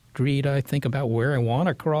crossing a street. I think about where I want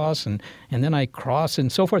to cross, and then I cross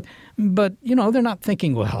and so forth. But, they're not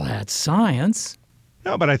thinking, well, that's science.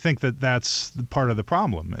 No, but I think that's part of the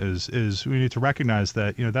problem is we need to recognize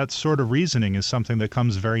that, that sort of reasoning is something that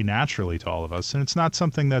comes very naturally to all of us. And it's not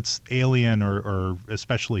something that's alien or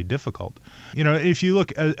especially difficult. If you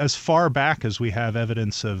look as far back as we have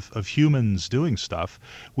evidence of humans doing stuff,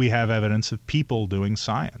 we have evidence of people doing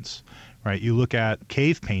science. Right, you look at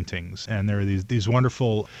cave paintings, and there are these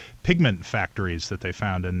wonderful pigment factories that they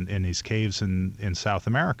found in these caves in South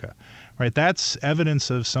America. Right, that's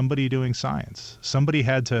evidence of somebody doing science. Somebody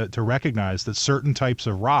had to recognize that certain types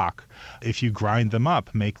of rock, if you grind them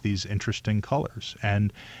up, make these interesting colors.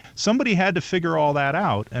 And somebody had to figure all that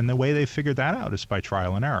out, and the way they figured that out is by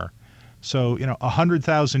trial and error. So,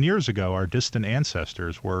 100,000 years ago, our distant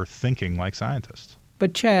ancestors were thinking like scientists.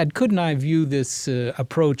 But Chad, couldn't I view this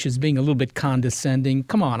approach as being a little bit condescending?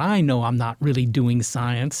 Come on, I know I'm not really doing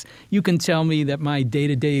science. You can tell me that my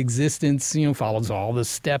day-to-day existence, follows all the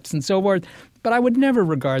steps and so forth, but I would never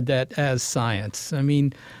regard that as science. I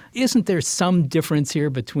mean, isn't there some difference here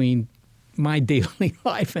between my daily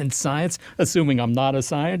life and science, assuming I'm not a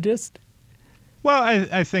scientist? Well,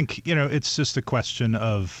 I think, it's just a question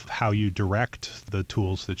of how you direct the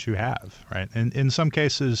tools that you have, right? And in some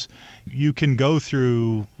cases, you can go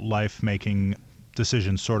through life making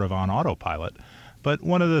decisions sort of on autopilot. But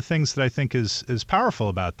one of the things that I think is powerful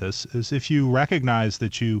about this is if you recognize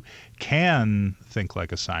that you can think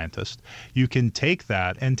like a scientist, you can take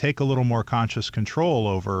that and take a little more conscious control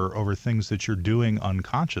over things that you're doing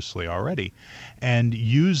unconsciously already and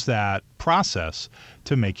use that process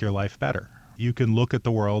to make your life better. You can look at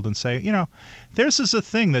the world and say, this is a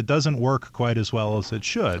thing that doesn't work quite as well as it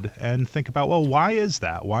should, and think about, well, why is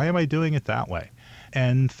that? Why am I doing it that way?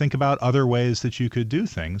 And think about other ways that you could do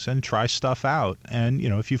things and try stuff out. And,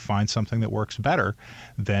 if you find something that works better,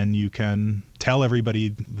 then you can tell everybody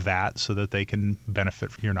that so that they can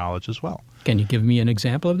benefit from your knowledge as well. Can you give me an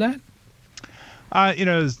example of that?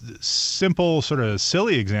 Simple sort of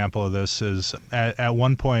silly example of this is at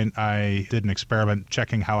one point I did an experiment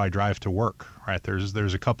checking how I drive to work, right?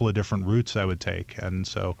 There's a couple of different routes I would take. And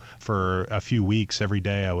so for a few weeks, every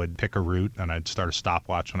day I would pick a route and I'd start a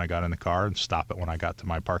stopwatch when I got in the car and stop it when I got to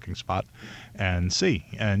my parking spot and see.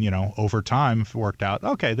 And, over time it worked out,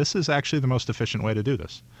 okay, this is actually the most efficient way to do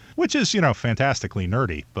this, which is, fantastically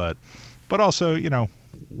nerdy, but also,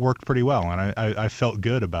 worked pretty well, and I felt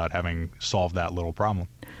good about having solved that little problem.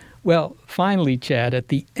 Well, finally, Chad, at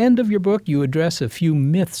the end of your book, you address a few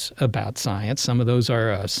myths about science. Some of those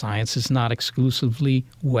are science is not exclusively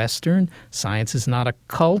Western, science is not a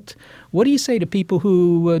cult. What do you say to people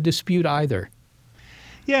who dispute either?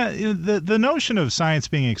 Yeah, the notion of science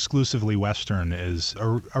being exclusively Western is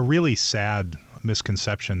a really sad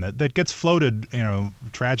misconception that gets floated,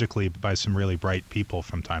 tragically by some really bright people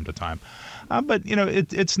from time to time. But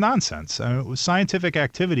it's nonsense. Scientific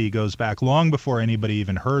activity goes back long before anybody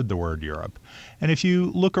even heard the word Europe. And if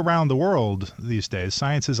you look around the world these days,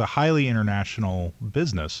 science is a highly international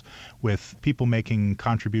business with people making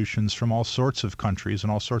contributions from all sorts of countries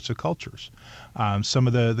and all sorts of cultures. Some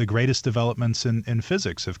of the greatest developments in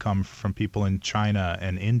physics have come from people in China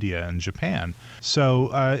and India and Japan. So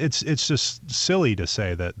it's just silly to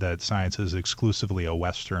say that science is exclusively a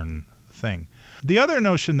Western thing. The other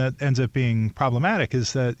notion that ends up being problematic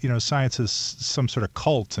is that, science is some sort of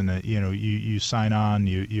cult, and that, you sign on,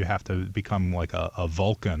 you have to become like a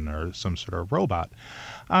Vulcan or some sort of robot.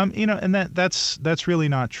 And that's really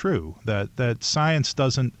not true. That science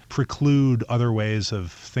doesn't preclude other ways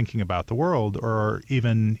of thinking about the world, or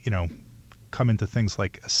even, come into things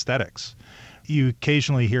like aesthetics. You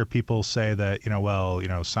occasionally hear people say that,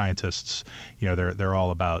 scientists, they're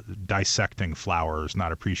all about dissecting flowers,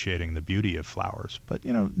 not appreciating the beauty of flowers. But,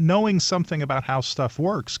 knowing something about how stuff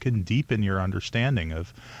works can deepen your understanding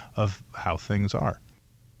of how things are.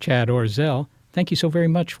 Chad Orzel, thank you so very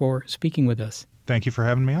much for speaking with us. Thank you for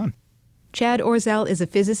having me on. Chad Orzel is a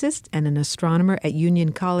physicist and an astronomer at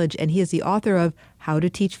Union College, and he is the author of How to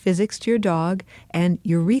Teach Physics to Your Dog and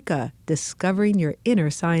Eureka, Discovering Your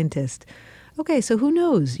Inner Scientist. Okay, so who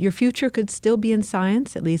knows? Your future could still be in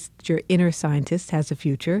science, at least your inner scientist has a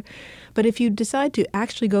future. But if you decide to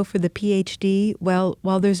actually go for the PhD, well,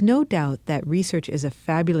 while there's no doubt that research is a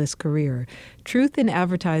fabulous career, truth in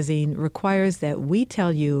advertising requires that we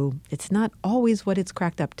tell you it's not always what it's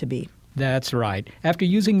cracked up to be. That's right. After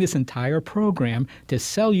using this entire program to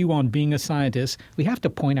sell you on being a scientist, we have to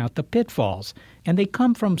point out the pitfalls. And they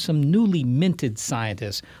come from some newly minted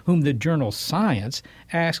scientists whom the journal Science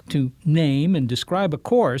asked to name and describe a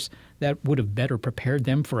course that would have better prepared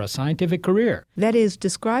them for a scientific career. That is,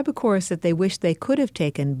 describe a course that they wish they could have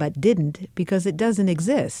taken but didn't because it doesn't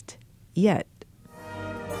exist yet.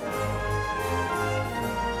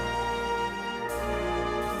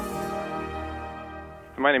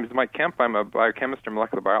 My name is Mike Kemp. I'm a biochemist and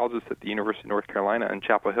molecular biologist at the University of North Carolina in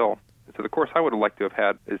Chapel Hill. So the course I would have liked to have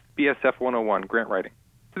had is BSF 101, grant writing.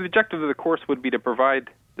 So the objective of the course would be to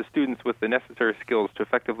provide the students with the necessary skills to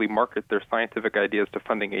effectively market their scientific ideas to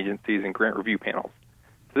funding agencies and grant review panels.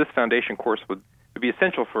 So this foundation course would be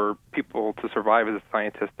essential for people to survive as a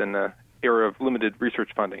scientist in an era of limited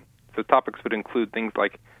research funding. So topics would include things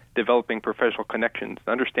like developing professional connections,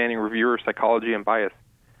 understanding reviewer psychology and bias,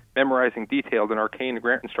 memorizing detailed and arcane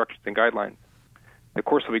grant instructions and guidelines. The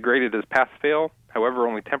course will be graded as pass-fail. However,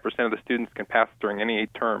 only 10% of the students can pass during any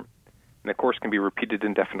term, and the course can be repeated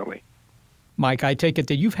indefinitely. Mike, I take it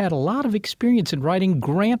that you've had a lot of experience in writing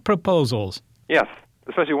grant proposals. Yes,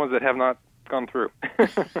 especially ones that have not gone through.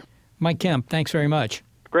 Mike Kemp, thanks very much.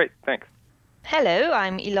 Great, thanks. Hello,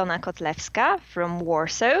 I'm Ilona Kotlewska from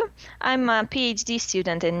Warsaw. I'm a PhD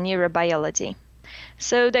student in neurobiology.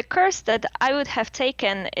 So the course that I would have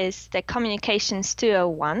taken is the Communications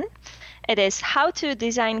 201. It is how to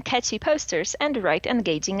design catchy posters and write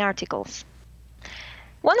engaging articles.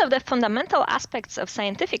 One of the fundamental aspects of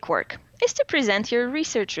scientific work is to present your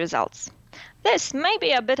research results. This may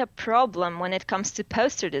be a bit of a problem when it comes to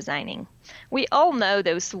poster designing. We all know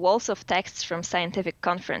those walls of text from scientific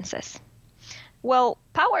conferences. Well,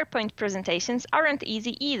 PowerPoint presentations aren't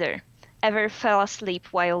easy either. Ever fell asleep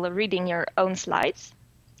while reading your own slides?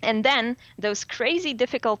 And then those crazy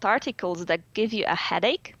difficult articles that give you a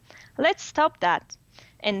headache? Let's stop that.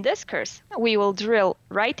 In this course, we will drill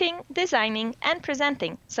writing, designing, and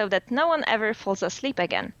presenting so that no one ever falls asleep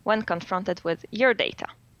again when confronted with your data.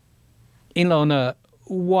 Ilona,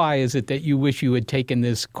 why is it that you wish you had taken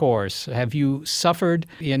this course? Have you suffered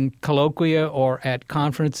in colloquia or at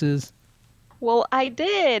conferences? Well, I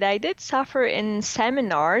did suffer in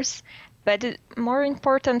seminars. But more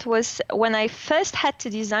important was when I first had to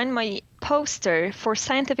design my poster for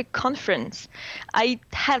scientific conference. I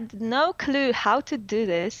had no clue how to do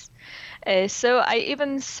this. So I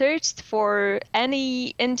even searched for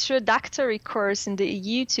any introductory course in the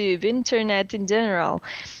YouTube, internet in general.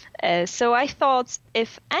 So I thought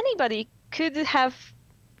if anybody could have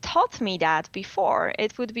taught me that before,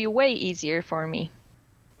 it would be way easier for me.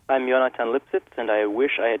 I'm Jonathan Lipsitz, and I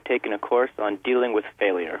wish I had taken a course on dealing with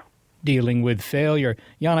failure. Dealing with failure.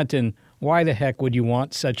 Jonathan, why the heck would you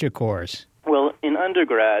want such a course? Well, in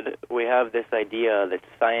undergrad, we have this idea that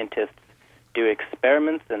scientists do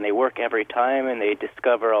experiments and they work every time and they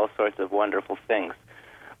discover all sorts of wonderful things.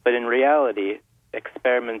 But in reality,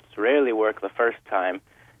 experiments rarely work the first time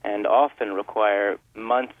and often require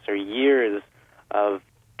months or years of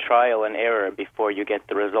trial and error before you get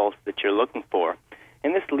the results that you're looking for.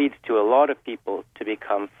 And this leads to a lot of people to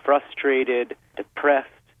become frustrated, depressed,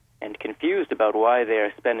 and confused about why they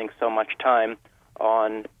are spending so much time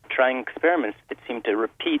on trying experiments that seem to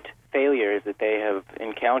repeat failures that they have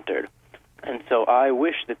encountered. And so I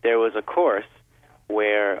wish that there was a course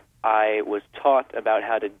where I was taught about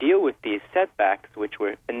how to deal with these setbacks, which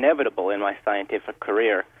were inevitable in my scientific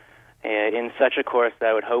career. In such a course,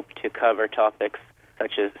 I would hope to cover topics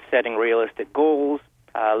such as setting realistic goals,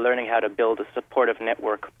 learning how to build a supportive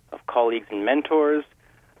network of colleagues and mentors,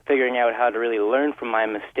 figuring out how to really learn from my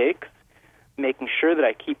mistakes, making sure that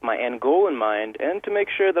I keep my end goal in mind, and to make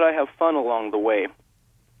sure that I have fun along the way.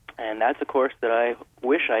 And that's a course that I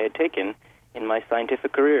wish I had taken in my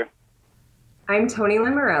scientific career. I'm Tony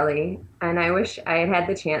Lynn Morelli, and I wish I had had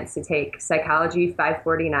the chance to take Psychology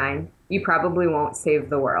 549. You probably won't save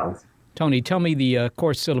the world. Tony, tell me the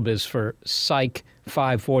course syllabus for Psych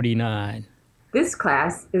 549. This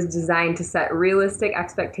class is designed to set realistic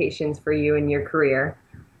expectations for you in your career,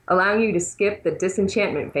 allowing you to skip the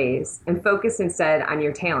disenchantment phase and focus instead on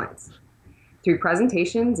your talents. Through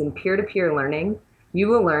presentations and peer-to-peer learning, you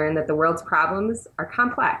will learn that the world's problems are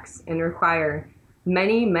complex and require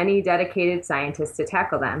many, many dedicated scientists to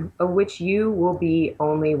tackle them, of which you will be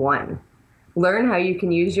only one. Learn how you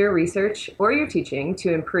can use your research or your teaching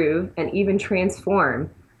to improve and even transform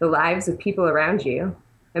the lives of people around you,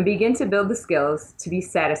 and begin to build the skills to be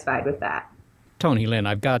satisfied with that. Tony Lynn,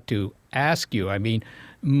 I've got to ask you,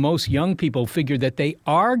 most young people figure that they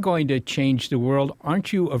are going to change the world.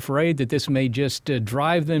 Aren't you afraid that this may just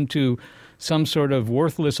drive them to some sort of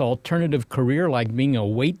worthless alternative career like being a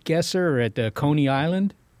weight guesser at Coney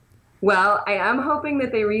Island? Well, I am hoping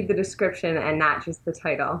that they read the description and not just the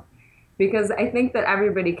title, because I think that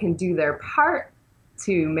everybody can do their part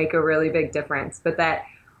to make a really big difference, but that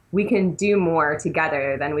we can do more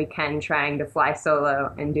together than we can trying to fly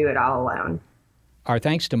solo and do it all alone. Our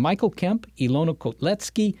thanks to Michael Kemp, Ilona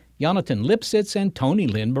Kotletsky, Jonathan Lipsitz, and Tony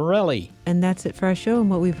Lynn Morelli. And that's it for our show. And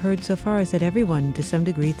what we've heard so far is that everyone, to some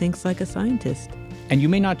degree, thinks like a scientist. And you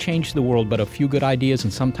may not change the world, but a few good ideas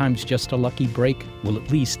and sometimes just a lucky break will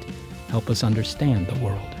at least help us understand the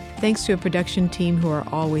world. Thanks to a production team who are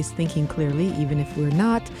always thinking clearly, even if we're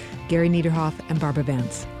not, Gary Niederhoff and Barbara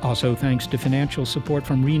Vance. Also thanks to financial support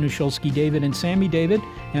from Rena Shulsky-David and Sammy David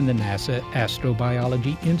and the NASA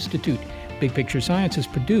Astrobiology Institute. Big Picture Science is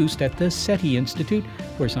produced at the SETI Institute,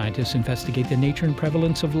 where scientists investigate the nature and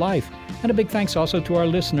prevalence of life. And a big thanks also to our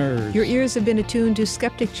listeners. Your ears have been attuned to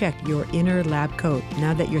Skeptic Check, your inner lab coat.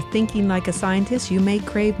 Now that you're thinking like a scientist, you may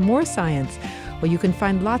crave more science. Well, you can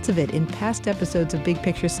find lots of it in past episodes of Big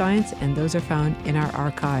Picture Science, and those are found in our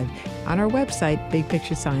archive on our website,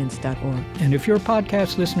 bigpicturescience.org. And if you're a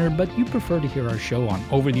podcast listener, but you prefer to hear our show on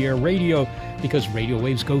over-the-air radio because radio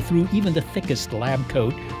waves go through even the thickest lab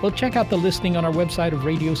coat, well, check out the listing on our website of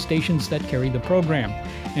radio stations that carry the program.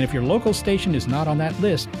 And if your local station is not on that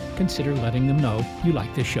list, consider letting them know you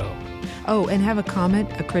like the show. Oh, and have a comment,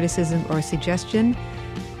 a criticism, or a suggestion?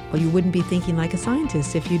 Well, you wouldn't be thinking like a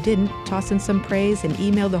scientist if you didn't. Toss in some praise and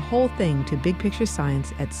email the whole thing to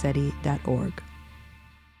bigpicturescience@seti.org.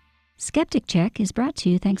 Skeptic Check is brought to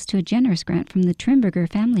you thanks to a generous grant from the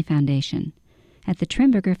Trimberger Family Foundation. At the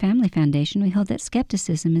Trimberger Family Foundation, we hold that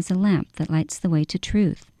skepticism is a lamp that lights the way to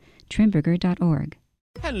truth. Trimberger.org.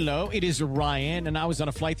 Hello, it is Ryan, and I was on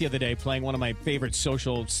a flight the other day playing one of my favorite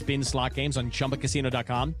social spin slot games on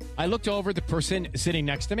ChumbaCasino.com. I looked over at the person sitting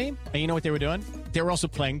next to me, and you know what they were doing? They were also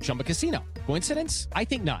playing Chumba Casino. Coincidence? I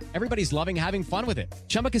think not. Everybody's loving having fun with it.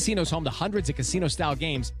 Chumba Casino is home to hundreds of casino-style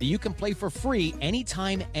games that you can play for free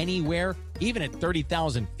anytime, anywhere, even at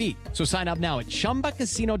 30,000 feet. So sign up now at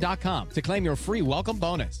ChumbaCasino.com to claim your free welcome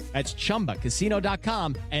bonus. That's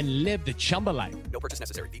ChumbaCasino.com and live the Chumba life. No purchase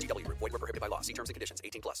necessary. VGW. Void where prohibited by law. See terms and conditions.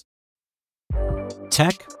 18+.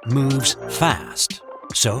 Tech moves fast.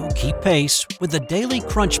 So keep pace with the Daily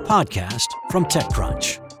Crunch podcast from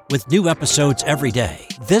TechCrunch. With new episodes every day,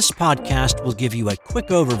 this podcast will give you a quick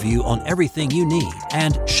overview on everything you need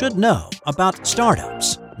and should know about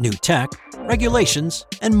startups, new tech, regulations,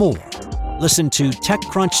 and more. Listen to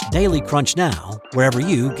TechCrunch Daily Crunch now, wherever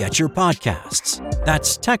you get your podcasts.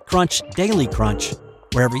 That's TechCrunch Daily Crunch,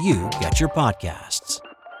 wherever you get your podcasts.